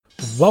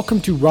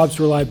Welcome to Rob's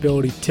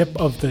Reliability Tip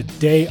of the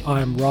Day.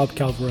 I'm Rob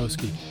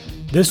Kalwarowski.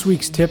 This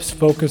week's tips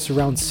focus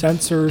around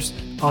sensors,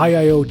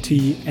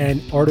 IIoT,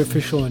 and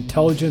artificial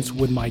intelligence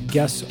with my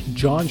guests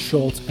John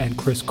Schultz and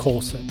Chris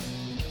Colson.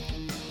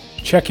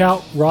 Check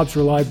out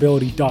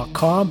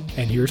robsreliability.com,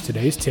 and here's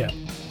today's tip.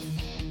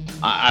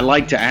 I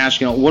like to ask,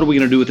 what are we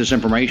going to do with this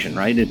information,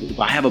 right? If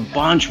I have a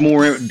bunch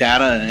more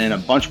data and a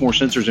bunch more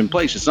sensors in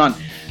place, it's not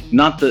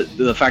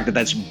the fact that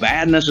that's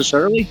bad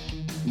necessarily,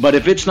 but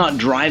if it's not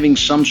driving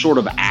some sort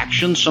of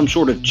action, some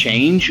sort of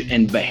change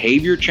and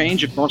behavior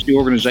change across the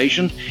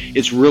organization,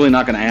 it's really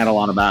not going to add a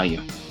lot of value.